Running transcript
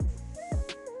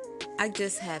I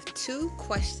just have two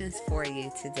questions for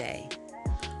you today.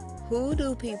 Who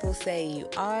do people say you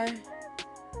are?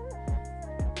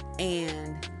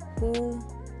 And who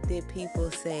did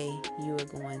people say you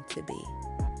were going to be?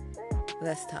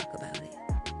 Let's talk about it.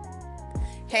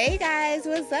 Hey guys,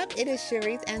 what's up? It is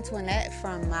Sharice Antoinette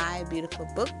from My Beautiful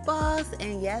Book Boss.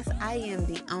 And yes, I am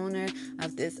the owner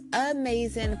of this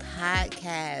amazing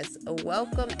podcast.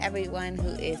 Welcome everyone who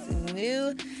is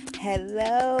new.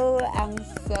 Hello, I'm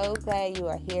so glad you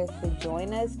are here to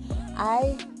join us.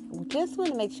 I just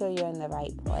want to make sure you're in the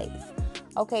right place.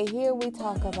 Okay, here we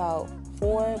talk about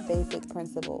 4 basic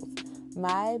principles.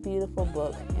 My Beautiful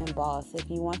Book and Boss. If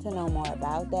you want to know more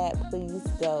about that, please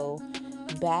go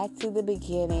back to the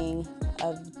beginning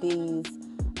of these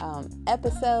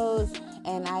episodes,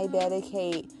 and I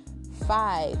dedicate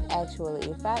 5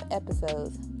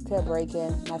 episodes to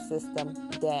breaking my system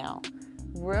down.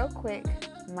 Real quick,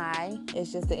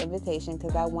 it's just an invitation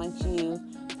because I want you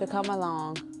to come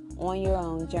along on your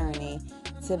own journey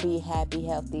to be happy,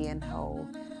 healthy, and whole,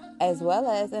 as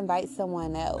well as invite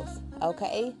someone else.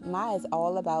 Okay, My is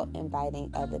all about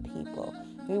inviting other people.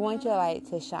 We want your light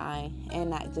to shine and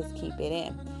not just keep it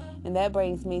in. And that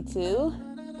brings me to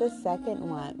the second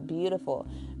one, beautiful.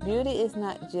 Beauty is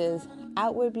not just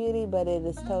outward beauty, but it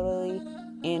is totally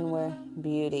inward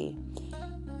beauty.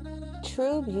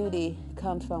 True beauty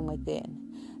comes from within.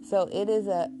 So it is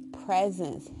a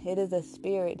presence, it is a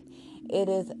spirit, it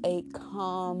is a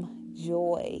calm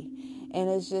joy. And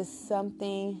it's just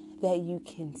something that you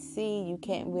can see, you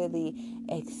can't really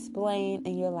explain,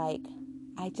 and you're like,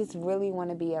 I just really want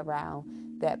to be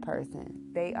around that person.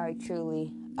 They are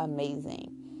truly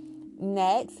amazing.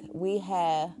 Next, we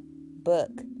have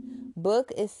book.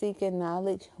 Book is seeking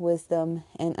knowledge, wisdom,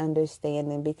 and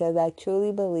understanding, because I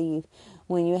truly believe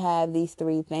when you have these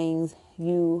 3 things,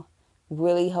 you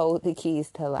really hold the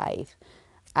keys to life.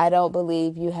 I don't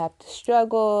believe you have to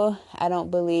struggle. I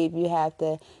don't believe you have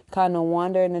to kind of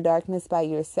wander in the darkness by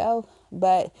yourself.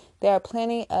 But there are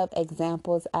plenty of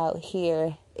examples out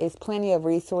here. It's plenty of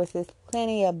resources,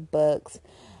 plenty of books.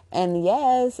 And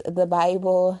yes, the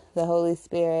Bible, the Holy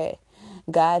Spirit,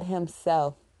 God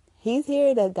Himself, He's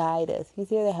here to guide us. He's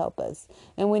here to help us.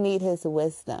 And we need His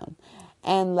wisdom.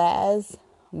 And last,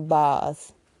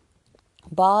 boss.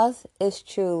 Boss is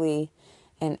truly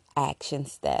an action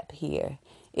step here.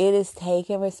 It is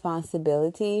taking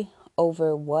responsibility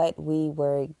over what we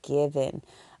were given,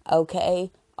 okay?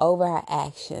 Over our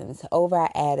actions, over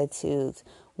our attitudes.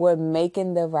 We're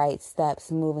making the right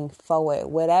steps moving forward.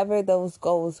 Whatever those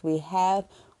goals we have,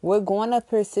 we're going to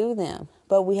pursue them.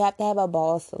 But we have to have a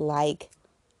boss-like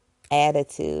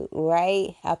attitude,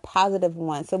 right? A positive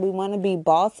one. So we want to be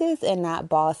bosses and not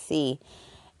bossy.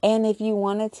 And if you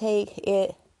want to take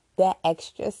it that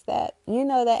extra step,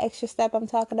 that extra step I'm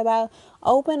talking about,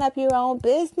 open up your own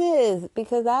business,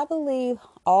 because I believe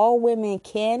all women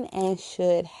can and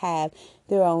should have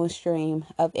their own stream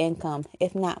of income,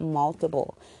 if not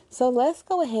multiple. So let's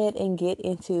go ahead and get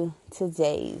into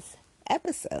today's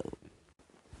episode.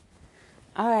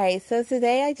 All right, so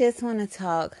today I just want to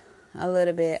talk a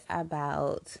little bit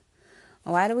about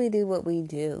why do we do what we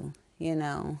do,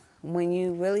 when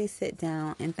you really sit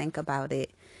down and think about it.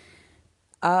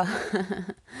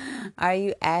 Are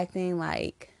you acting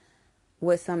like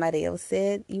what somebody else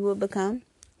said you would become?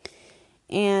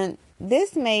 And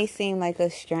this may seem like a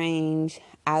strange,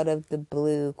 out of the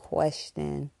blue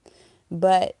question,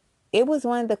 but it was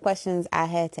one of the questions I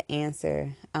had to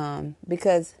answer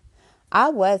because I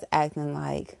was acting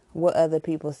like what other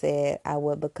people said I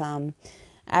would become.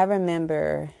 I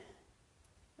remember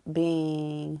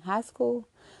being high school,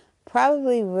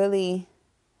 probably really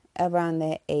around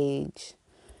that age.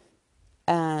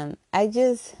 I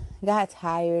just got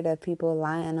tired of people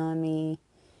lying on me,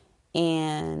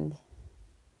 and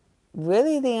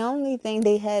really the only thing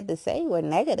they had to say were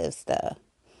negative stuff.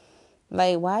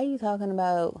 Like, why are you talking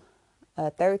about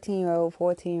a 13-year-old,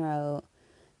 14-year-old,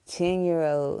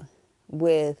 10-year-old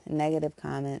with negative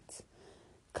comments?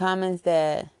 Comments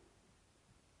that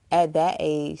at that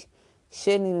age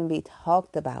shouldn't even be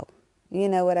talked about. You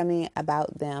know what I mean?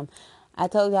 About them. I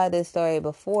told y'all this story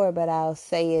before, but I'll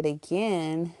say it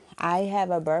again. I have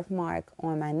a birthmark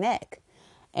on my neck,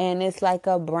 and it's like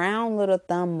a brown little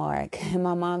thumb mark. And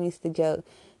my mom used to joke.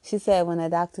 She said when the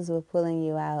doctors were pulling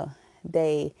you out,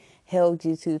 they held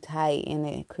you too tight, and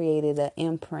it created an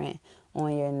imprint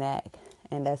on your neck,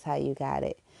 and that's how you got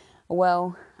it.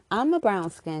 Well, I'm a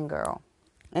brown skin girl,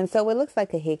 and so it looks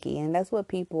like a hickey, and that's what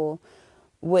people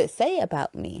would say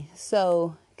about me.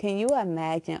 So can you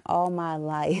imagine all my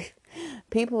life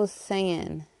people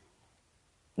saying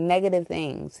negative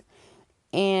things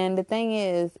And the thing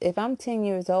is, if I'm 10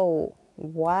 years old,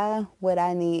 why would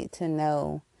I need to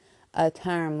know a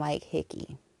term like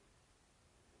hickey?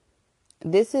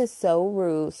 This is so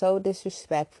rude, so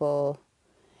disrespectful,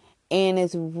 and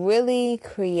it's really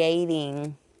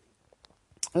creating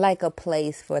like a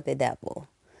place for the devil.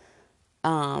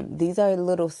 These are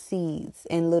little seeds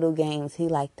and little games he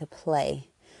liked to play.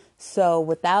 So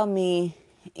without me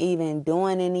even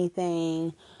doing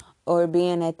anything or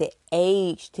being at the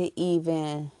age to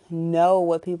even know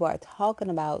what people are talking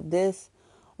about, this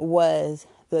was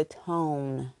the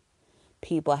tone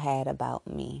people had about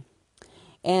me.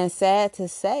 And sad to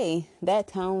say, that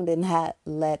tone did not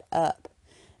let up.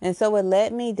 And so it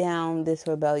led me down this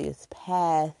rebellious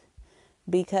path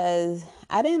because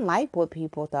I didn't like what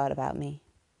people thought about me.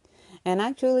 And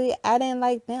I didn't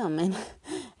like them.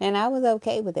 And I was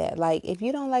okay with that. Like, if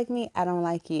you don't like me, I don't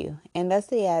like you. And that's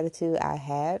the attitude I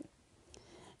had.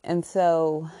 And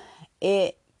so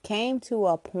it came to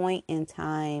a point in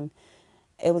time,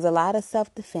 it was a lot of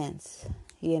self-defense.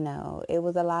 It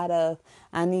was a lot of,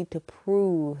 I need to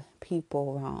prove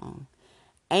people wrong.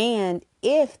 And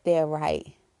if they're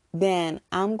right, then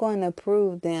I'm going to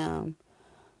prove them.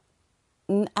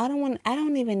 I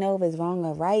don't even know if it's wrong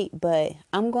or right, but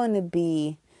I'm going to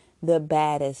be the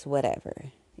baddest whatever.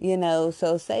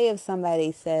 So say if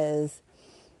somebody says,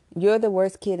 you're the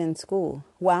worst kid in school.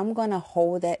 Well, I'm going to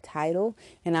hold that title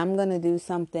and I'm going to do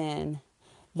something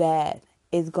that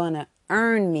is going to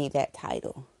earn me that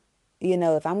title.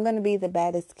 If I'm going to be the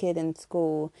baddest kid in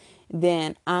school,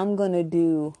 then I'm going to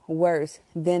do worse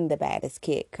than the baddest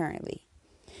kid currently.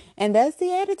 And that's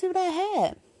the attitude I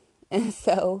had. And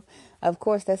so, of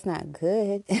course, that's not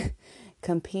good.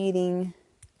 Competing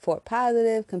for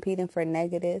positive, competing for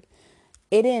negative.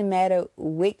 It didn't matter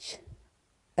which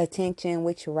attention,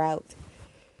 which route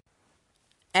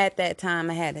at that time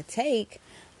I had to take.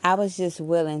 I was just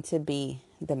willing to be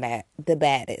the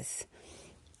baddest.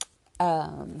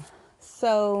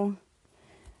 So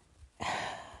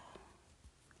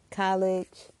college,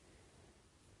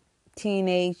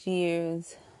 teenage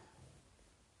years,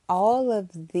 all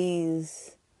of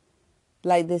these,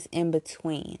 like this in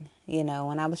between,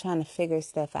 when I was trying to figure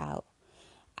stuff out,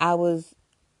 I'm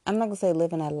not going to say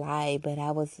living a lie, but I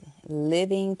was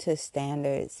living to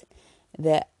standards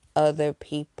that other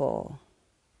people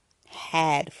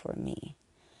had for me.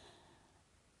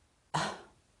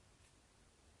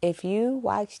 If you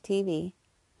watch TV,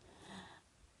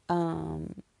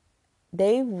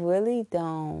 they really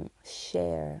don't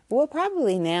share. Well,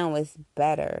 probably now it's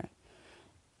better.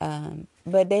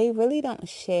 But they really don't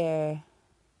share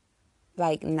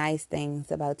like nice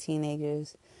things about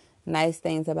teenagers, nice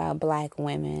things about black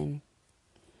women.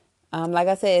 Like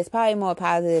I said, it's probably more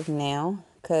positive now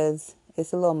because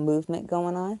it's a little movement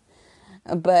going on.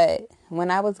 But when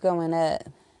I was growing up,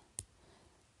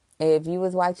 if you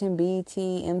was watching BET,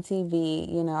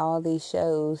 MTV, all these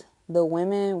shows, the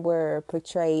women were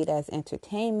portrayed as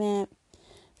entertainment,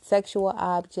 sexual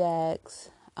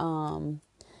objects,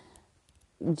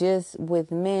 just with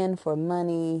men for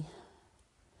money,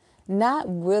 not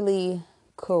really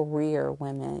career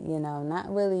women,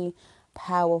 not really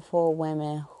powerful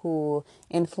women who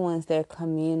influence their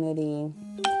community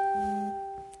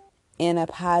in a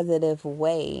positive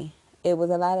way. It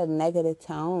was a lot of negative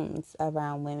tones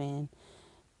around women.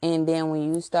 And then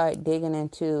when you start digging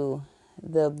into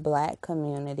the black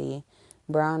community,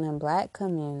 brown and black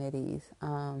communities,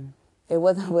 it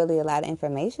wasn't really a lot of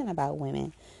information about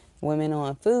women. Women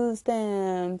on food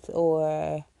stamps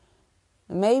or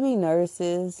maybe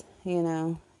nurses,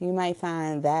 you might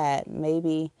find that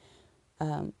maybe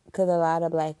because a lot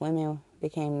of black women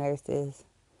became nurses.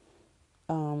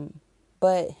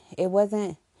 But it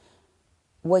wasn't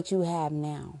what you have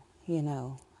now,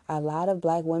 A lot of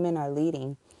black women are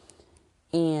leading,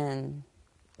 and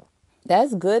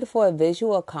that's good for a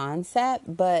visual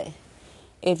concept, but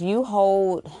if you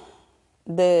hold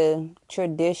the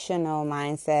traditional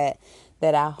mindset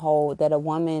that I hold, that a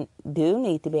woman do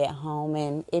need to be at home,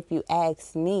 and if you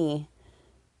ask me,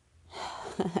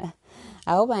 I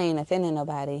hope I ain't offending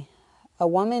nobody, a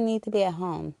woman need to be at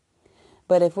home.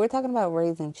 But if we're talking about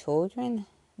raising children,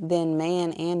 then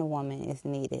man and woman is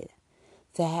needed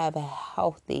to have a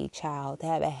healthy child, to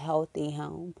have a healthy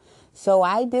home. So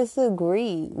I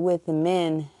disagree with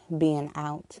men being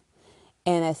out,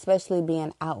 and especially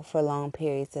being out for long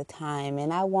periods of time.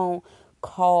 And I won't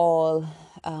call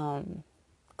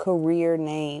career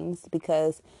names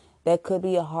because that could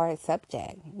be a hard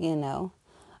subject,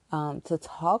 to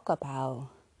talk about,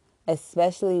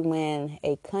 especially when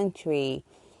a country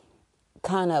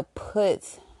kind of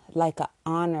puts like an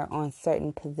honor on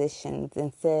certain positions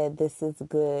and said this is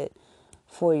good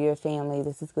for your family.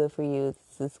 This is good for you.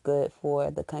 This is good for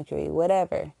the country,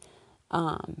 whatever.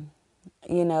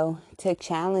 To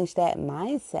challenge that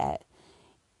mindset.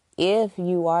 If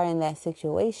you are in that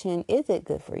situation, is it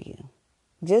good for you?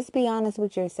 Just be honest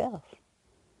with yourself.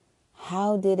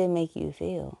 How did it make you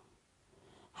feel?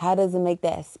 How does it make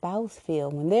that spouse feel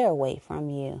when they're away from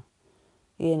you?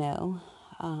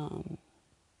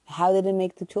 How did it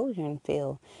make the children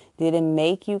feel? Did it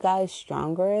make you guys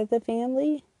stronger as a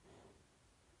family?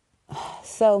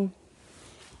 So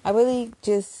I really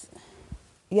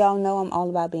y'all know I'm all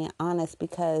about being honest,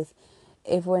 because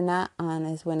if we're not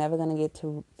honest, we're never going to get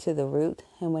to the root,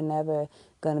 and we're never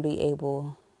going to be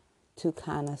able to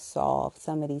kind of solve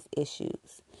some of these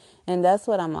issues. And that's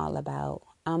what I'm all about.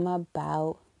 I'm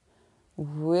about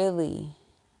really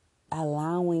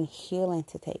allowing healing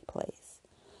to take place,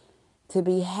 to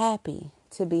be happy,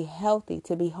 to be healthy,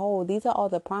 to be whole. These are all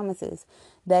the promises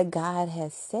that God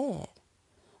has said.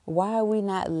 Why are we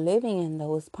not living in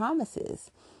those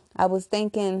promises? I was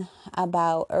thinking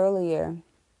about earlier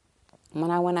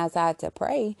when I went outside to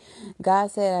pray,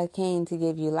 God said, I came to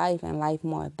give you life and life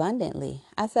more abundantly.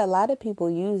 I said, a lot of people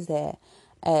use that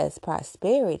as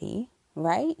prosperity,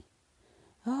 right?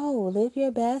 Oh, live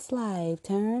your best life,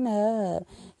 turn up,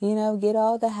 get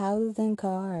all the houses and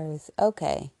cars.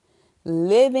 Okay.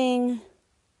 Living,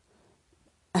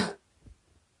 oh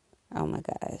my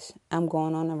gosh, I'm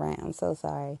going on a rant. I'm so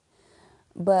sorry.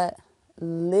 But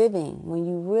living, when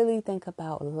you really think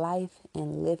about life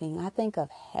and living, I think of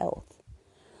health.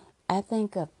 I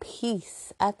think of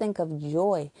peace. I think of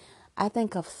joy. I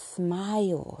think of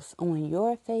smiles on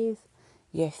your face,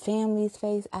 your family's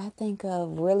face. I think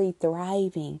of really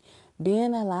thriving,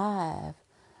 being alive,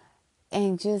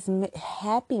 and just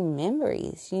happy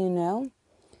memories, So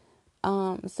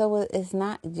it's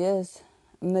not just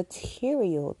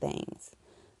material things.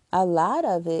 A lot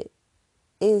of it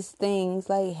is things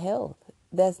like health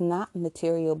that's not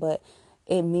material, but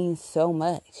it means so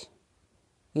much.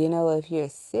 If you're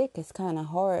sick, it's kind of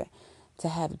hard to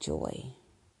have joy.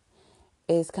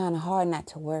 It's kind of hard not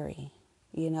to worry.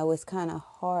 It's kind of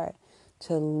hard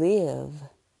to live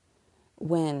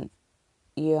when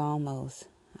you're almost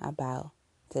about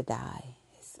to die.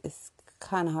 It's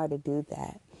kind of hard to do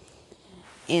that.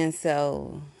 And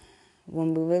so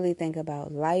when we really think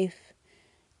about life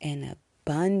and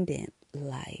abundant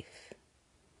life,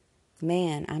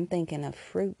 man, I'm thinking of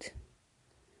fruit.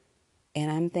 And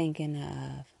I'm thinking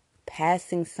of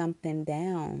passing something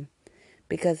down,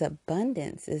 because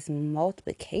abundance is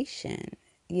multiplication.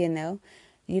 You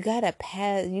got to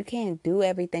pass. You can't do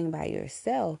everything by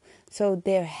yourself. So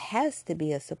there has to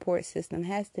be a support system,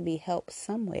 has to be help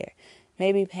somewhere.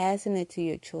 Maybe passing it to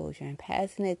your children,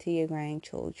 passing it to your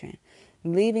grandchildren,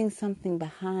 leaving something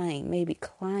behind, maybe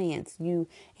clients. You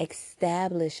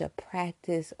establish a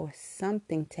practice or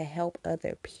something to help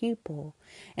other people.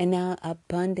 And now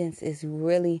abundance is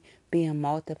really being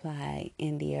multiplied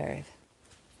in the earth.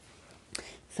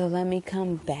 So let me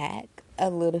come back a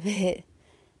little bit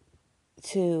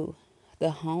to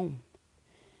the home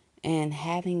and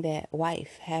having that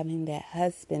wife, having that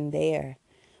husband there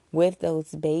with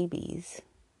those babies,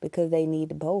 because they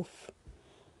need both.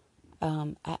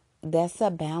 That's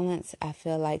a balance I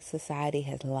feel like society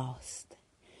has lost.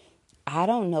 I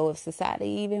don't know if society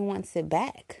even wants it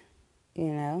back,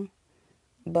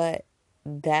 but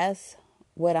that's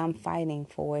what I'm fighting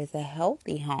for, is a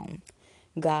healthy home,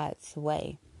 God's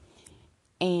way.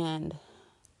 And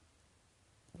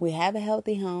we have a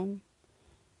healthy home.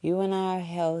 You and I are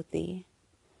healthy,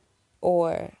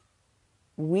 or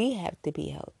we have to be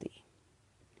healthy.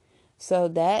 So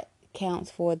that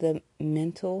counts for the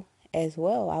mental as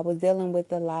well. I was dealing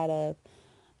with a lot of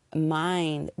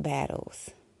mind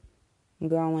battles.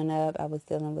 Growing up, I was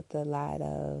dealing with a lot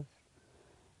of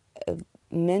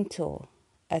mental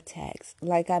attacks.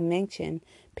 Like I mentioned,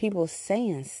 people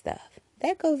saying stuff.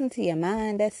 That goes into your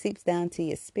mind. That seeps down to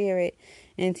your spirit,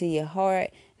 into your heart.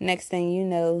 Next thing you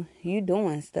know, you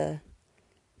doing stuff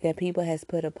that people has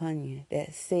put upon you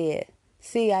that said,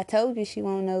 see, I told you she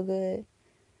won't no good.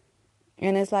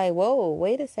 And it's like, whoa,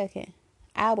 wait a second.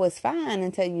 I was fine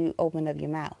until you opened up your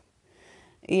mouth.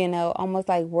 Almost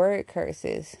like word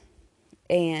curses.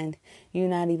 And you're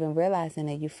not even realizing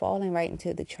that you're falling right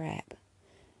into the trap.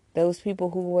 Those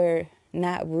people who were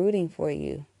not rooting for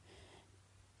you,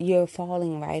 you're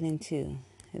falling right into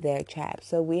their trap.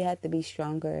 So we have to be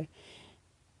stronger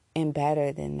and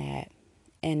better than that,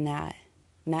 and not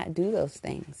do those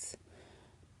things.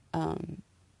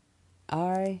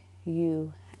 Are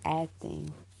you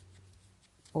acting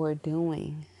or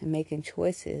doing and making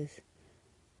choices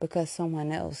because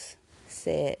someone else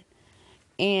said?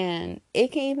 And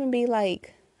it can even be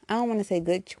like, I don't want to say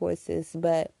good choices,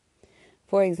 but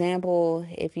for example,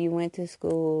 if you went to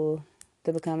school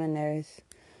to become a nurse,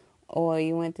 or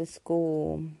you went to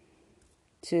school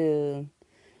to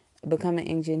become an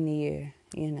engineer,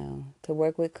 to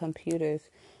work with computers,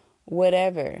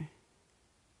 whatever,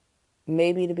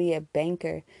 maybe to be a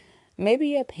banker, maybe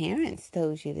your parents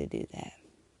told you to do that.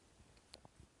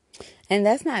 And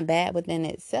that's not bad within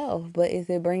itself, but is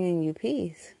it bringing you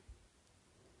peace?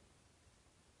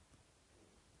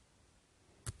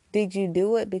 Did you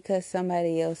do it because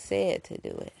somebody else said to do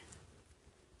it?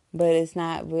 But it's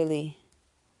not really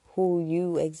who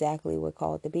you exactly were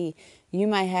called to be. You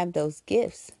might have those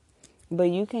gifts, but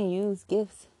you can use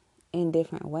gifts in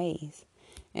different ways.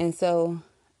 And so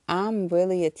I'm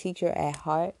really a teacher at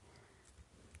heart,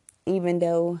 even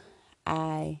though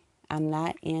I'm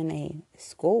not in a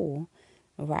school,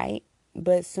 right?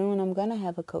 But soon I'm going to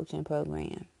have a coaching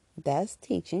program. That's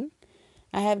teaching.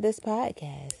 I have this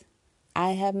podcast.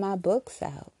 I have my books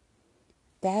out.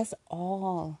 That's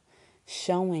all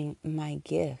showing my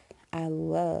gift. I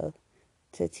love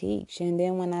to teach. And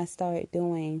then when I start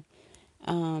doing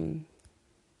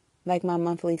like my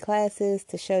monthly classes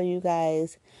to show you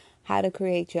guys how to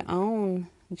create your own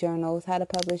journals, how to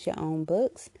publish your own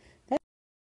books,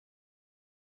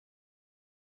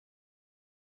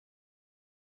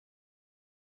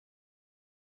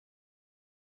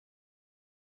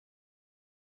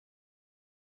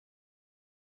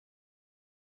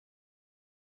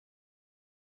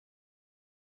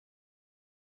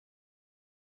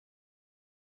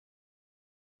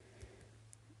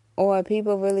 or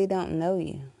people really don't know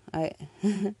you.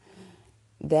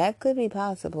 That could be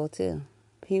possible too.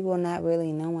 People not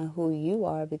really knowing who you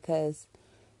are because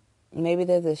maybe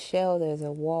there's a shell, there's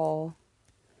a wall.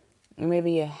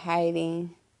 Maybe you're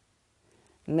hiding.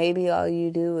 Maybe all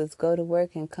you do is go to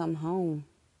work and come home.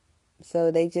 So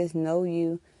they just know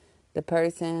you, the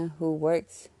person who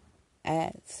works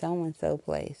at so-and-so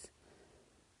place.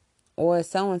 Or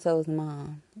so-and-so's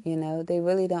mom. They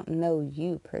really don't know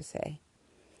you per se.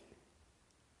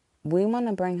 We want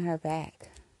to bring her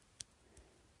back.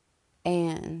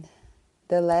 And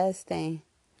the last thing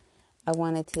I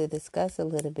wanted to discuss a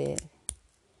little bit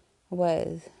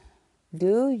was,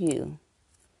 do you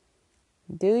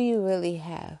really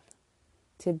have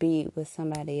to be what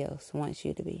somebody else wants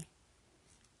you to be?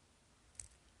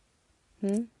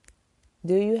 Do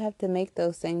you have to make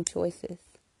those same choices?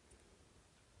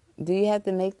 Do you have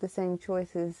to make the same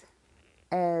choices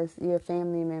as your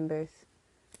family members?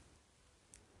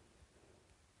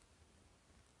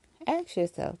 Ask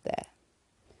yourself that.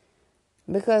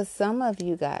 Because some of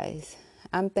you guys,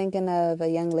 I'm thinking of a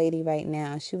young lady right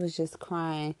now. She was just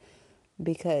crying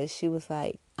because she was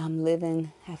like, I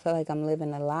feel like I'm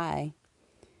living a lie.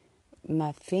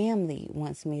 My family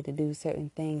wants me to do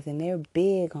certain things and they're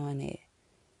big on it,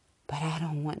 but I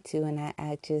don't want to, and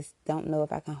I just don't know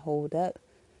if I can hold up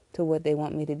to what they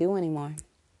want me to do anymore.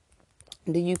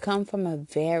 Do you come from a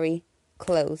very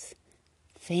close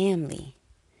family?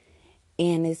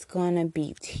 And it's going to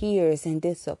be tears and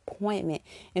disappointment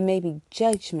and maybe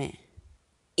judgment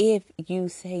if you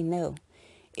say no.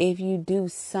 If you do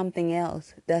something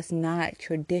else that's not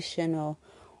traditional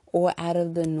or out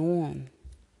of the norm.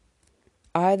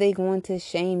 Are they going to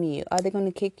shame you? Are they going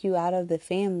to kick you out of the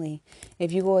family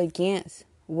if you go against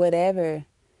whatever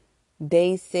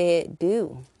they said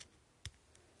do?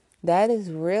 That is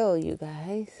real, you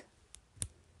guys.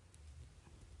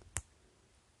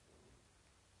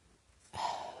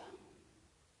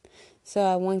 So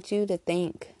I want you to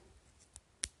think.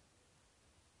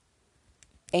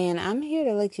 And I'm here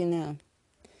to let you know.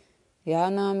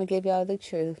 Y'all know I'm going to give y'all the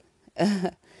truth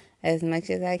as much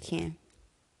as I can.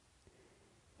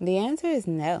 The answer is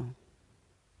no.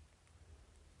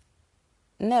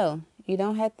 No, you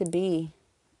don't have to be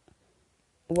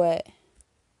what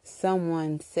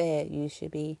someone said you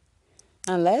should be.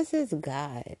 Unless it's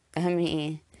God. I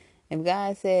mean, if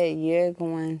God said you're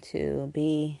going to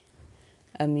be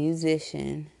a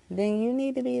musician, then you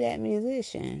need to be that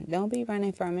musician. Don't be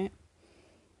running from it.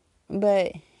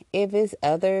 But if it's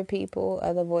other people,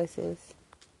 other voices,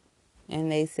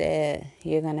 and they said,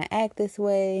 you're going to act this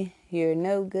way, you're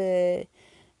no good,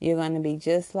 you're going to be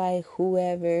just like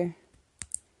whoever,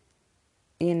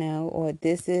 or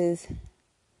this is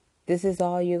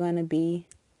all you're going to be.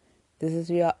 This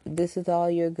is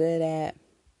all you're good at.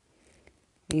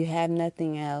 You have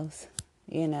nothing else,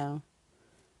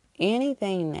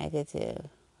 Anything negative,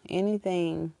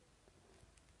 anything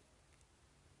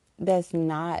that's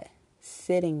not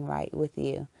sitting right with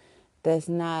you, that's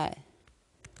not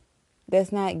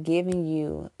giving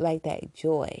you like that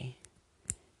joy,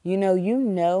 You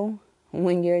know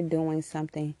when you're doing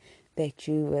something that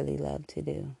you really love to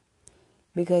do.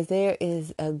 Because there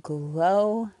is a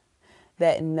glow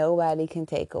that nobody can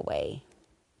take away.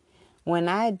 When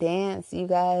I dance, you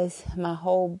guys, my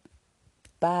whole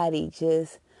body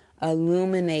just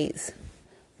illuminates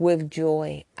with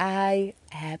joy. I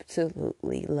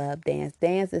absolutely love dance.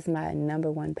 Dance is my number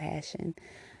one passion.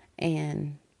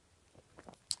 And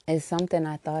it's something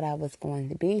I thought I was going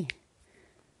to be.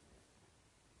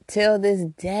 Till this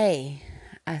day,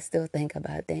 I still think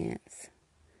about dance.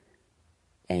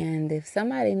 And if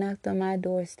somebody knocked on my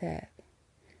doorstep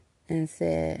and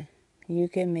said, you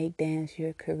can make dance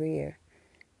your career,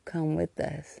 come with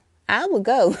us, I would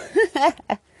go.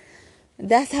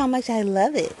 That's how much I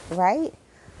love it, right?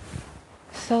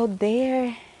 So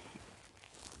there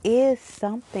is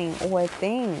something or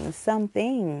things, some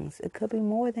things, it could be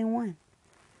more than one,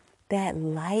 that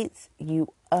lights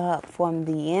you up from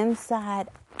the inside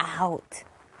out.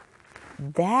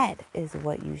 That is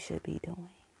what you should be doing.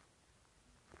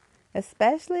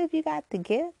 Especially if you got the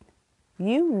gift.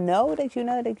 You know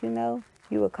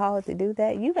you were called to do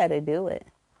that. You better do it.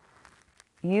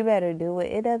 You better do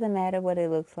it. It doesn't matter what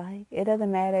it looks like. It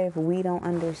doesn't matter if we don't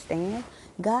understand.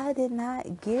 God did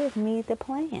not give me the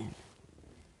plan.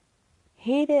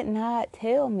 He did not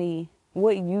tell me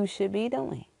what you should be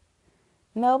doing.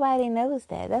 Nobody knows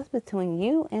that. That's between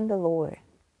you and the Lord.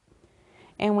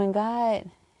 And when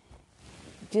God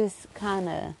just kind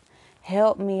of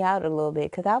helped me out a little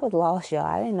bit, because I was lost, y'all.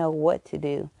 I didn't know what to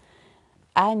do.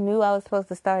 I knew I was supposed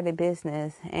to start a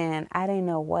business, and I didn't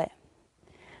know what.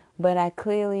 But I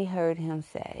clearly heard him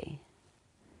say,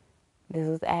 this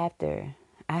was after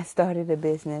I started a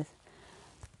business.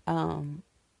 I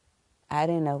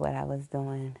didn't know what I was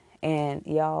doing. And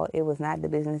y'all, it was not the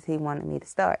business he wanted me to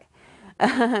start.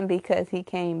 Because he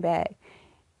came back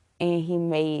and he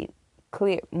made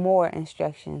clear more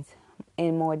instructions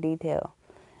in more detail.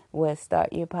 Was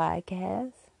start your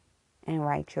podcast and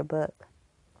write your book.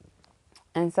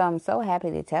 And so I'm so happy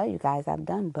to tell you guys I've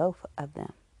done both of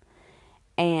them.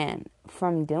 And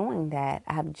from doing that,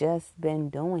 I've just been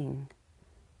doing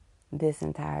this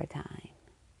entire time.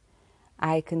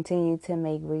 I continue to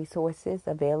make resources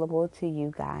available to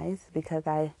you guys because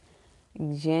I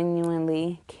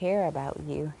genuinely care about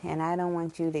you and I don't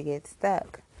want you to get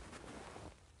stuck.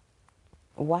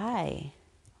 Why?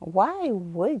 Why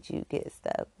would you get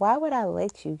stuck? Why would I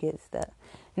let you get stuck?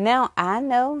 Now, I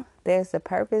know there's a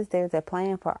purpose, there's a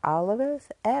plan for all of us.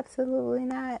 Absolutely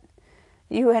not.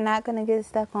 You are not going to get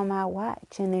stuck on my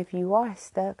watch. And if you are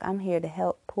stuck, I'm here to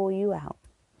help pull you out.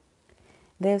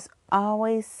 There's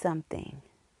always something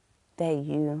that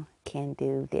you can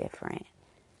do different.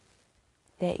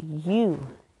 That you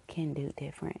can do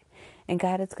different. And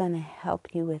God is going to help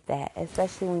you with that,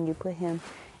 especially when you put him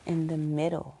in the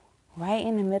middle, right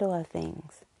in the middle of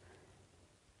things.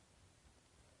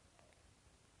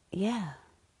 Yeah.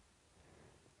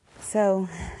 So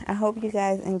I hope you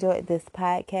guys enjoyed this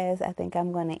podcast. I think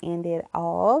I'm going to end it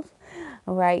off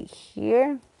right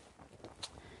here.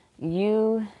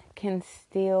 You can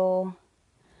still...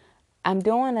 I'm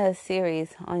doing a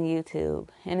series on YouTube,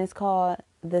 and it's called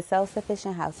The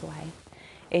Self-Sufficient Housewife.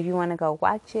 If you want to go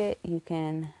watch it, you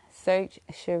can search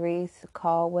Cherise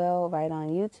Caldwell right on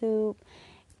YouTube.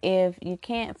 If you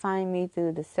can't find me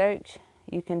through the search,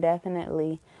 you can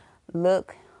definitely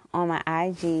look on my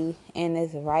IG, and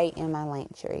it's right in my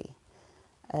link tree.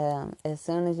 As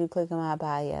soon as you click on my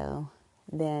bio,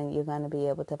 then you're going to be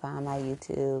able to find my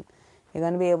YouTube. You're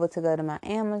going to be able to go to my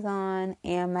Amazon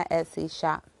and my Etsy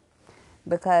shop.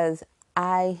 Because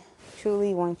I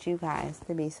truly want you guys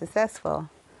to be successful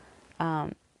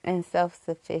and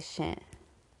self-sufficient.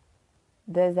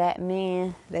 Does that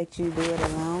mean that you do it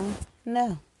alone?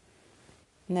 No.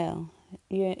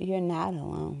 You're not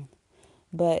alone.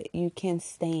 But you can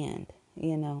stand,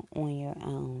 on your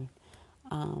own.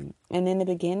 And in the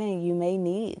beginning, you may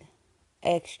need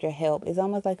extra help. It's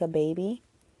almost like a baby,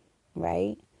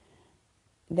 right?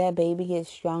 That baby gets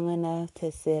strong enough to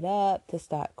sit up, to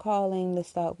start crawling, to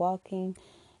start walking.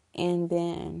 And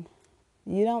then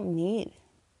you don't need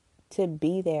to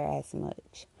be there as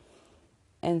much.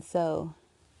 And so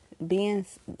being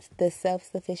the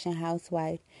self-sufficient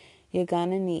housewife, you're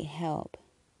going to need help.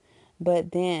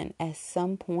 But then at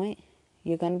some point,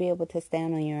 you're going to be able to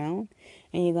stand on your own.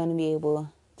 And you're going to be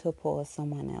able to pull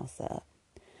someone else up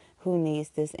who needs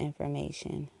this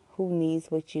information, who needs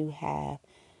what you have,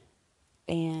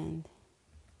 and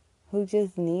who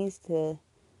just needs to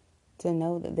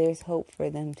know that there's hope for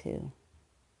them too.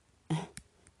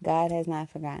 God has not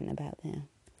forgotten about them.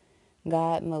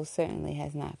 God most certainly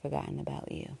has not forgotten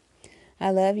about you. I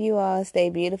love you all.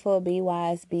 Stay beautiful, be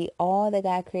wise, be all that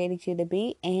God created you to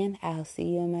be, and I'll see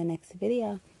you in my next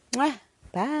video. Mwah.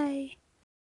 Bye.